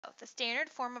The standard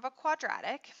form of a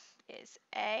quadratic is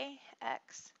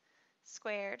ax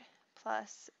squared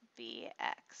plus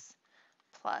bx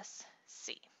plus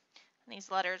c. And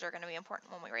these letters are going to be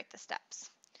important when we write the steps.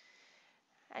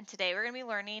 And today we're going to be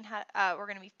learning how we're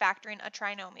going to be factoring a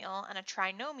trinomial, and a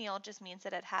trinomial just means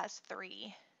that it has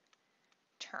 3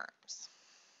 terms.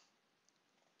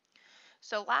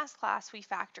 So last class we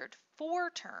factored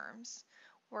 4 terms.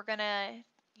 We're going to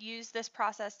use this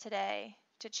process today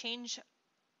to change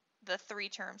the 3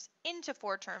 terms into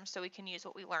 4 terms so we can use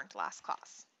what we learned last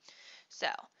class. So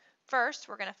first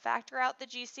we're going to factor out the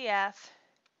GCF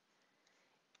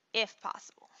if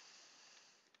possible.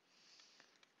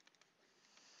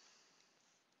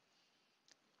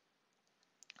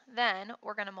 Then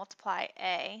we're going to multiply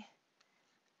a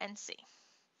and c.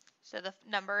 So the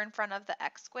number in front of the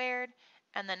x squared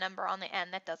and the number on the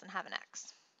end that doesn't have an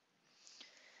x.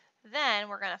 Then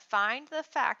we're going to find the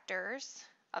factors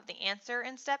of the answer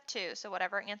in step 2, so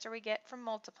whatever answer we get from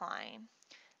multiplying,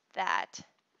 that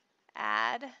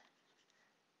add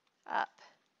up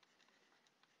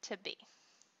to b,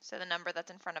 so the number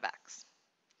that's in front of x.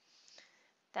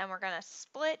 Then we're going to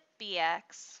split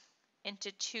bx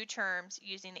into 2 terms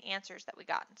using the answers that we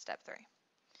got in step 3.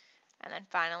 And then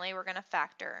finally we're going to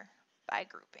factor by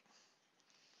grouping.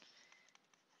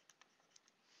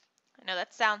 I know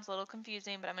that sounds a little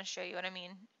confusing, but I'm going to show you what I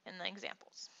mean in the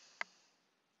examples.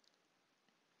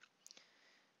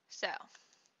 So,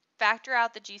 factor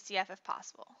out the GCF if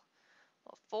possible.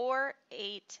 Well, 4,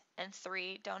 8, and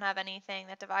 3 don't have anything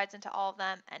that divides into all of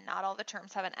them, and not all the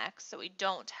terms have an x, so we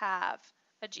don't have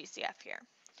a GCF here.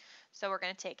 So we're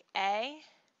going to take a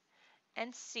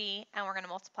and c, and we're going to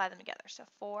multiply them together. So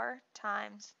 4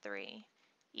 times 3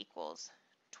 equals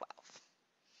 12.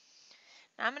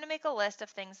 Now I'm going to make a list of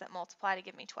things that multiply to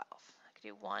give me 12. I could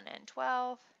do 1 and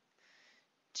 12,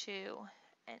 2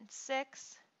 and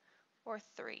 6, or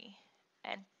 3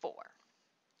 and 4.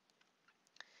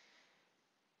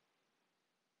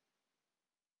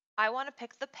 I want to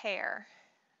pick the pair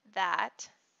that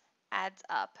adds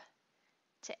up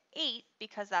to 8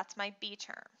 because that's my b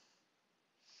term.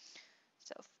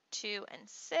 So 2 and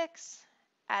 6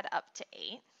 add up to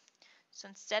 8. So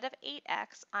instead of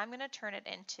 8x, I'm going to turn it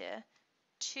into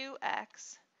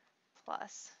 2x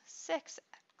plus 6x.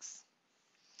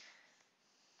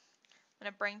 I'm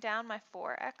going to bring down my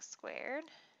 4x squared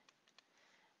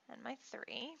and my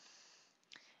 3.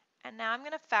 And now I'm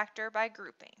going to factor by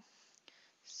grouping.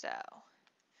 So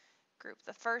group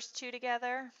the first 2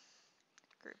 together,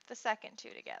 group the second 2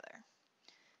 together.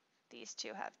 These 2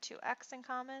 have 2x in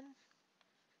common.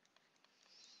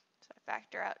 So I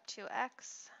factor out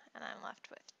 2x, and I'm left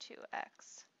with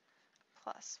 2x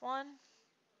plus 1.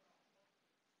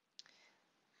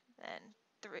 Then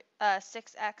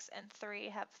 6x and 3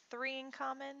 have 3 in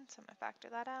common, so I'm going to factor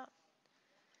that out.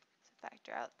 So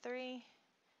factor out 3.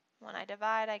 When I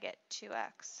divide, I get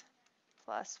 2x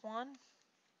plus 1.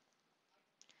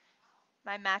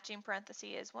 My matching parenthesis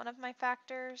is one of my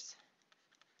factors,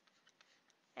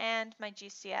 and my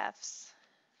GCFs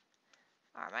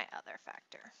are my other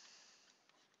factor.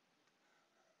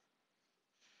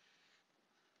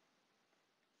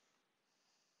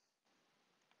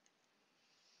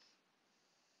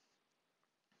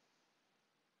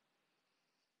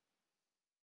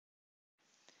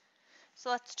 So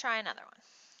let's try another one.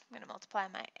 I'm going to multiply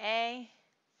my a,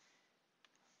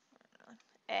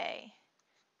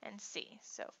 and c.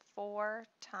 So 4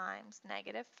 times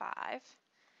negative 5.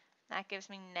 That gives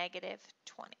me negative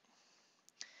 20.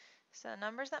 So the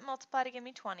numbers that multiply to give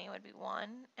me 20 would be 1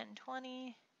 and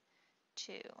 20,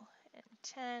 2 and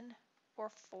 10, or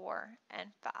 4 and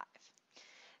 5.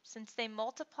 Since they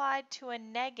multiplied to a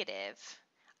negative,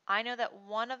 I know that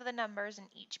one of the numbers in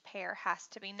each pair has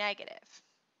to be negative.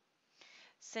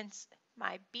 Since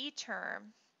my b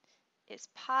term is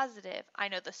positive, I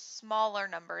know the smaller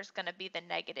number is going to be the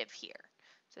negative here.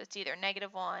 So it's either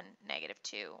negative 1, negative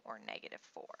 2, or negative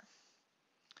 4.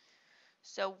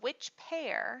 So which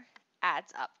pair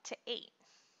adds up to 8?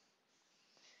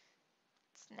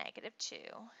 It's negative 2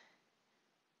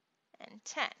 and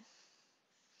 10.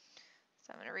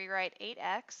 So I'm going to rewrite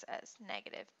 8x as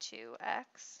negative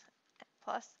 2x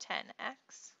plus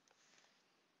 10x.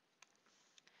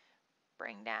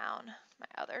 Bring down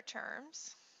my other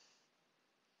terms.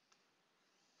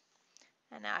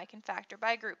 And now I can factor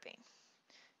by grouping.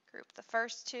 Group the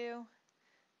first 2.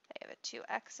 They have a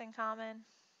 2x in common.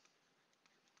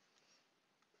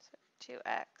 So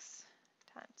 2x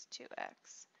times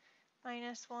 2x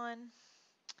minus 1.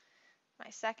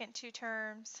 My second 2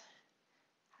 terms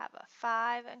have a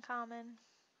 5 in common.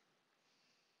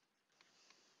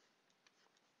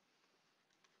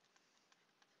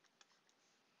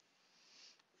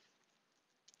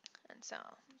 So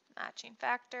matching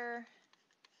factor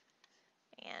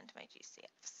and my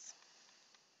GCFs.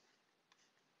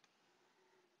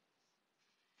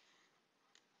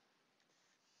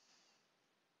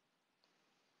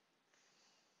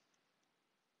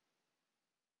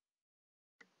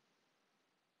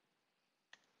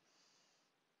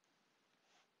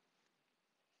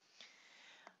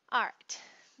 All right,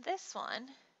 this one,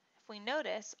 if we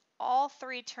notice, all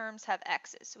three terms have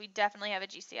x's, so we definitely have a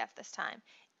GCF this time,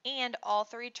 and all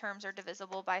three terms are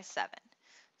divisible by 7.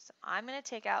 So I'm going to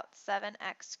take out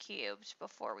 7x cubed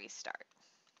before we start.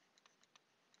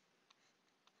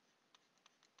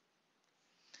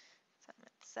 So I'm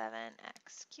at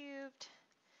 7x cubed,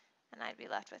 and I'd be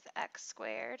left with x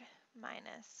squared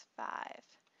minus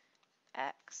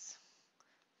 5x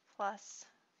plus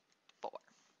 4.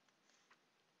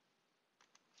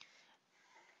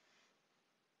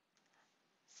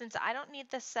 Since I don't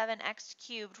need the 7x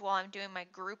cubed while I'm doing my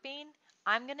grouping,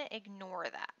 I'm going to ignore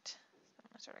that. I'm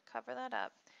going to sort of cover that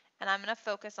up, and I'm going to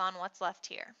focus on what's left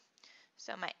here.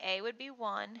 So my a would be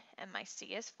 1, and my c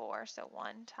is 4, so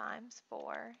 1 times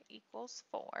 4 equals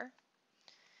 4.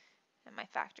 And my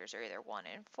factors are either 1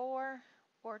 and 4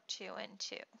 or 2 and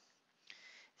 2.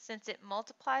 Since it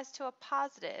multiplies to a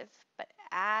positive but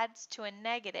adds to a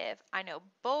negative, I know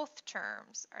both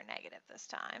terms are negative this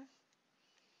time.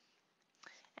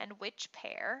 And which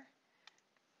pair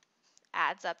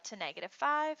adds up to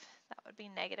 -5? That would be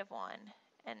 -1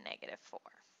 and -4.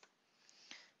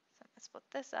 So I'm going to split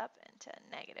this up into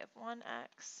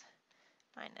 -1x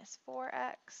minus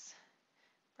 4x,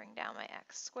 bring down my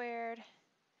x squared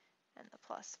and the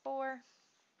plus 4.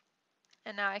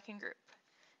 And now I can group.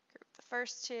 Group the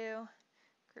first two,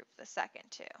 group the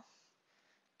second two.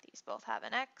 These both have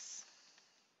an x.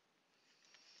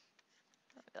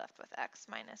 I'll be left with x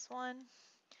minus 1.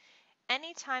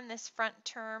 Anytime this front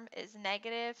term is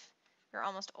negative, you're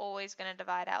almost always going to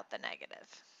divide out the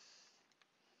negative.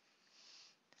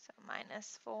 So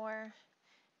minus 4.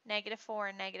 -4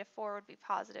 and -4 would be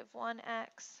positive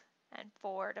 1x, and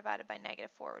 4 divided by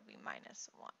 -4 would be minus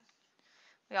 1.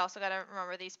 We also got to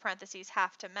remember these parentheses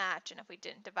have to match, and if we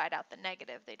didn't divide out the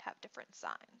negative, they'd have different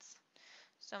signs.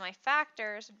 So my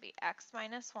factors would be x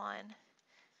minus 1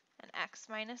 and x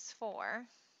minus 4.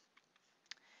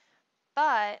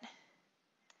 But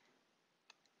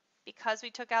because we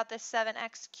took out this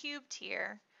 7x cubed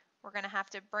here, we're going to have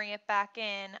to bring it back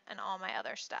in all my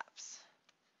other steps.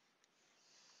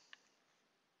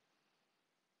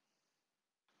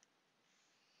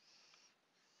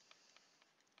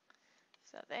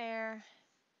 So there,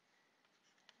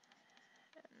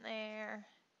 and there,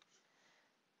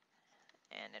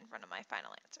 and in front of my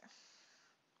final answer.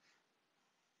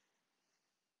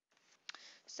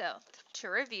 So to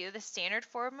review, the standard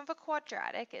form of a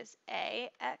quadratic is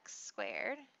ax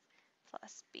squared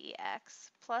plus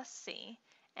bx plus c,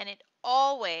 and it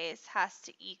always has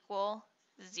to equal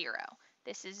 0.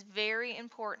 This is very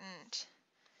important,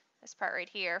 this part right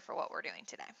here, for what we're doing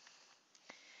today.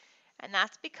 And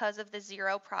that's because of the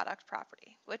zero product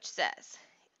property, which says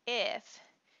if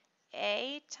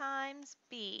a times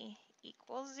b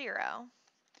equals 0,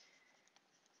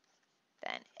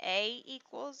 then a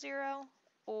equals 0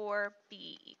 or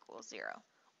b equals 0,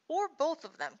 or both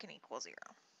of them can equal 0.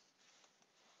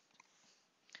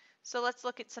 So let's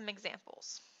look at some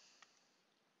examples.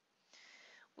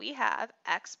 We have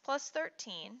x plus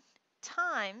 13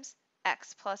 times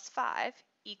x plus 5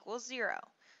 equals 0.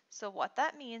 So what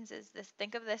that means is this,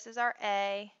 think of this as our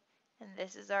a and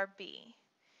this is our b.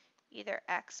 Either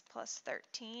x plus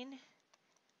 13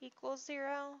 equals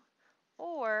 0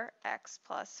 or x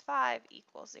plus 5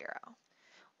 equals 0.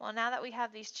 Well, now that we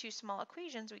have these two small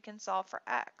equations, we can solve for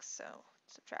x. So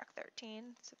subtract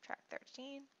 13, subtract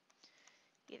 13.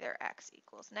 Either x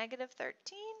equals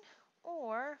 -13,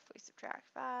 or if we subtract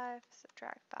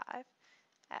 5,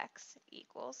 x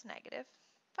equals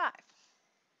 -5.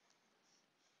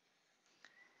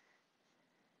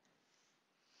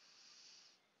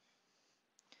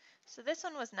 So this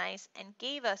one was nice and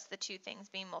gave us the two things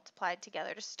being multiplied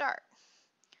together to start.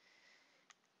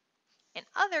 In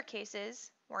other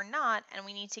cases, we're not, and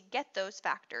we need to get those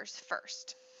factors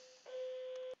first.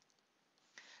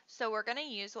 So we're going to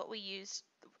use what we used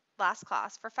last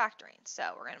class for factoring.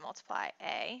 So we're going to multiply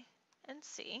a and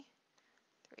c.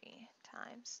 3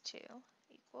 times 2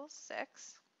 equals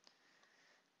 6.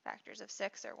 Factors of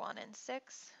 6 are 1 and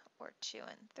 6, or 2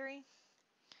 and 3.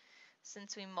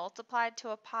 Since we multiplied to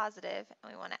a positive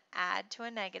and we want to add to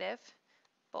a negative,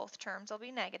 both terms will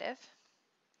be negative.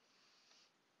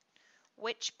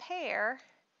 Which pair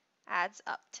adds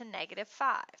up to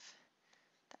 -5?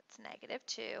 That's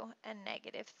 -2 and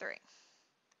 -3.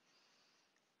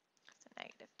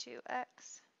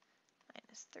 2x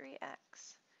minus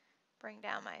 3x. Bring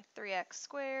down my 3x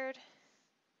squared.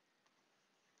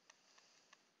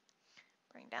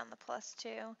 Bring down the plus 2.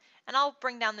 And I'll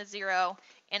bring down the 0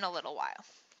 in a little while.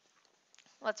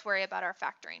 Let's worry about our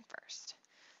factoring first.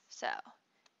 So,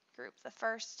 group the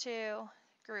first 2,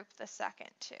 group the second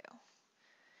 2.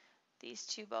 These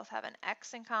two both have an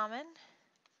x in common.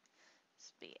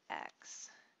 This would be x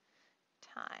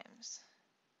times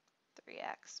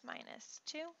 3x minus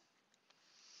 2.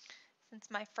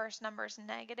 Since my first number is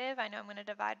negative, I know I'm going to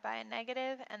divide by a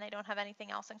negative, and they don't have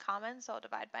anything else in common, so I'll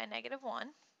divide by a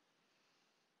 -1.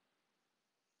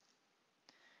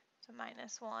 So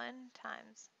minus 1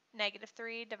 times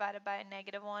 -3 divided by a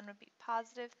 -1 would be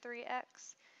positive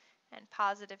 3x, and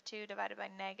positive 2 divided by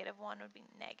 -1 would be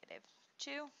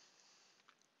 -2.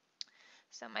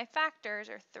 So my factors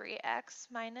are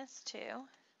 3x minus 2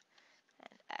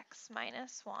 and x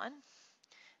minus 1.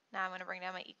 Now I'm going to bring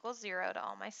down my equals 0 to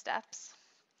all my steps.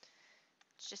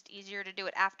 It's just easier to do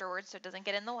it afterwards so it doesn't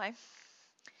get in the way.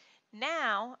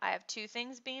 Now I have two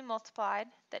things being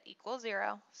multiplied that equal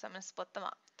 0, so I'm going to split them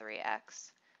up.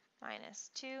 3x minus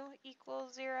 2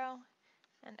 equals 0,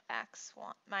 and x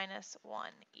minus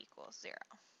 1 equals 0.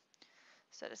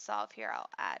 So to solve here, I'll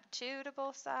add 2 to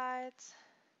both sides.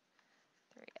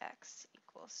 3x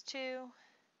equals 2,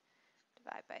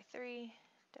 divide by 3,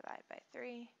 divide by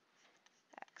 3,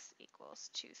 x equals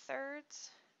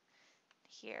 2/3.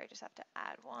 Here I just have to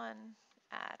add 1,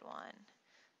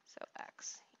 so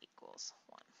x equals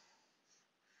 1.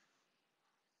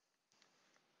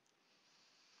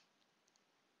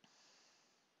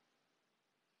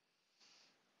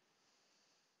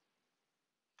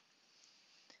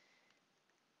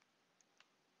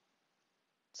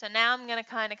 So now I'm going to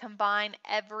kind of combine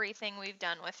everything we've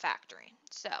done with factoring.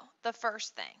 So the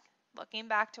first thing, looking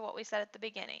back to what we said at the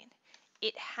beginning,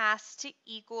 it has to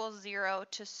equal 0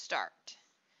 to start.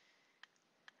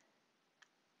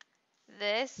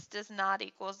 This does not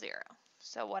equal 0.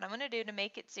 So what I'm going to do to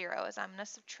make it 0 is I'm going to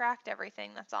subtract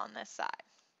everything that's on this side.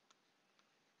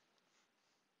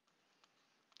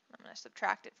 I'm going to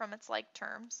subtract it from its like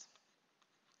terms.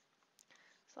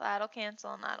 So that'll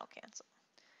cancel and that'll cancel.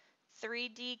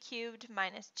 3d cubed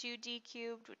minus 2d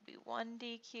cubed would be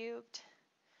 1d cubed.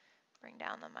 Bring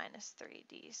down the minus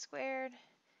 3d squared.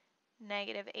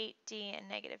 Negative 8d and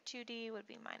negative 2d would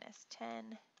be minus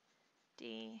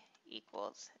 10d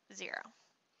equals 0.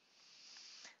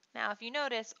 Now if you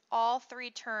notice, all three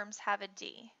terms have a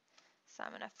d. So I'm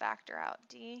going to factor out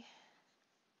d.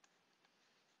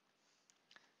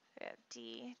 We have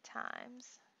d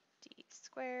times d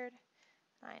squared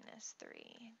minus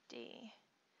 3d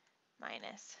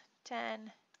minus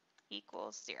 10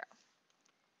 equals 0.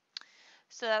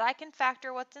 So that I can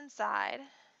factor what's inside,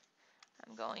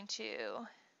 I'm going to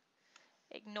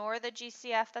ignore the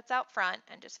GCF that's out front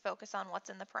and just focus on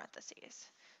what's in the parentheses.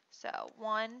 So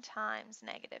 1 times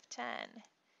negative 10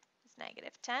 is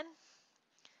negative 10.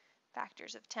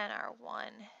 Factors of 10 are 1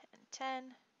 and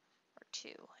 10, or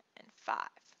 2 and 5.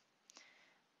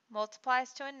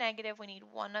 Multiplies to a negative, we need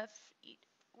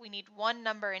one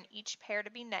number in each pair to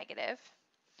be negative.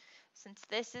 Since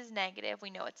this is negative,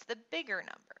 we know it's the bigger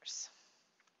numbers.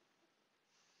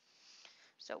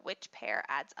 So which pair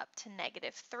adds up to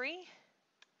negative 3?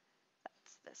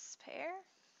 That's this pair.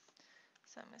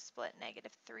 So I'm going to split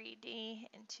negative 3d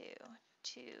into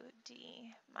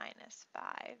 2d minus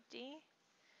 5d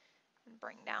and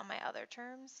bring down my other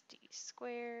terms, d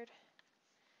squared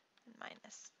and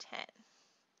minus 10.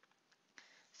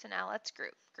 So now let's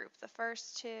group. Group the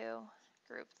first two,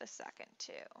 group the second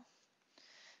two.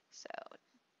 So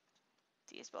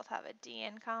these both have a d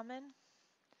in common.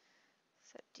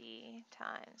 So d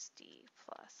times d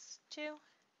plus 2.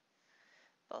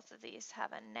 Both of these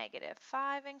have a negative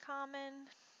 5 in common.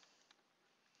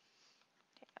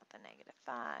 Take out the negative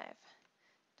 5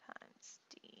 times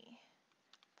d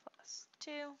plus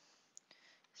 2.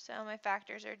 So my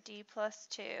factors are d plus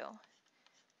 2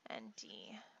 and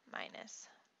d minus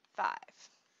 5.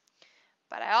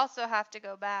 But I also have to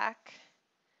go back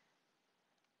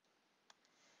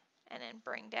and then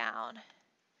bring down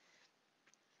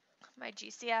my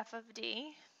GCF of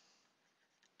d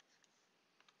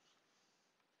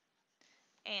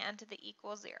and the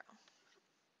equal 0.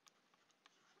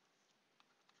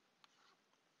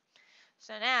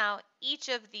 So now each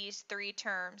of these three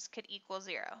terms could equal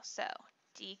 0. So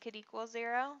d could equal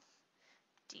 0,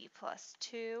 d plus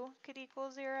 2 could equal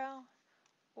 0,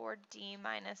 or d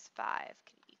minus 5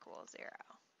 could equal 0.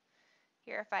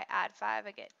 Here if I add 5,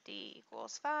 I get d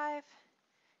equals 5.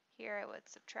 Here I would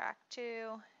subtract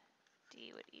 2,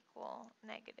 d would equal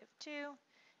negative 2,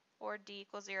 or d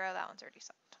equals 0. That one's already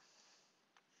solved.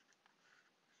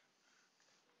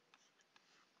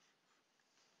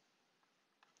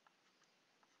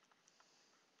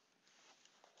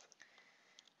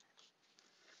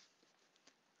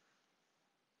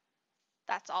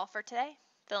 That's all for today.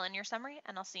 Fill in your summary,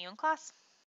 and I'll see you in class.